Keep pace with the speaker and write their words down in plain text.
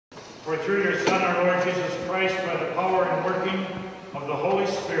For through your Son, our Lord Jesus Christ, by the power and working of the Holy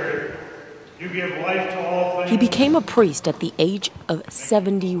Spirit, you give life to all things. He became a priest at the age of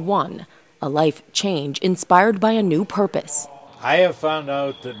 71, a life change inspired by a new purpose. I have found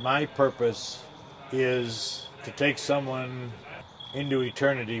out that my purpose is to take someone into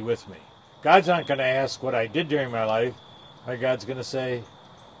eternity with me. God's not going to ask what I did during my life. God's going to say,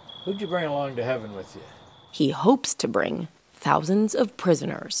 who'd you bring along to heaven with you? He hopes to bring thousands of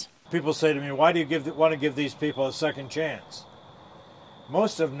prisoners. People say to me, why do you want to give these people a second chance?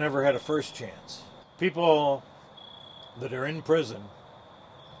 Most of them never had a first chance. People that are in prison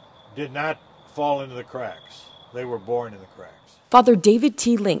did not fall into the cracks. They were born in the cracks. Father David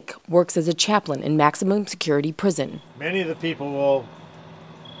T. Link works as a chaplain in maximum security prison. Many of the people will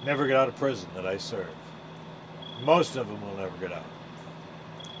never get out of prison that I serve. Most of them will never get out.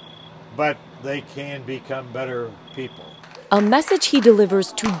 But they can become better people. A message he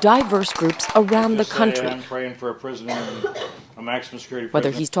delivers to diverse groups around the country. I'm praying for a prisoner in a maximum security prison.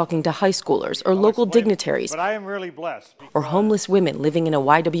 Whether he's talking to high schoolers or local dignitaries, but I am really blessed, or homeless women living in a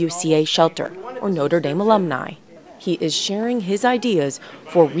YWCA shelter or Notre Dame alumni. He is sharing his ideas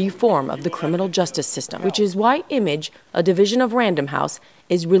for reform of the criminal justice system, which is why Image, a division of Random House,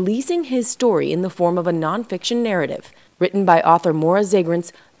 is releasing his story in the form of a nonfiction narrative. Written by author Maura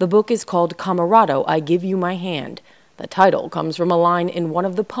Zagrants, the book is called Camerado, I Give You My Hand. The title comes from a line in one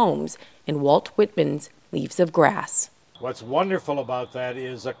of the poems in Walt Whitman's Leaves of Grass. What's wonderful about that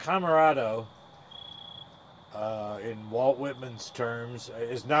is a camerado, in Walt Whitman's terms,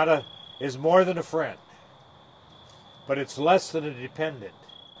 is more than a friend, but it's less than a dependent.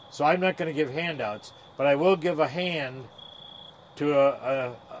 So I'm not going to give handouts, but I will give a hand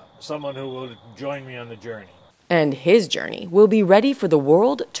to someone who will join me on the journey. And his journey will be ready for the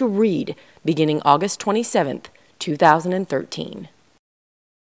world to read beginning August 27th, 2013.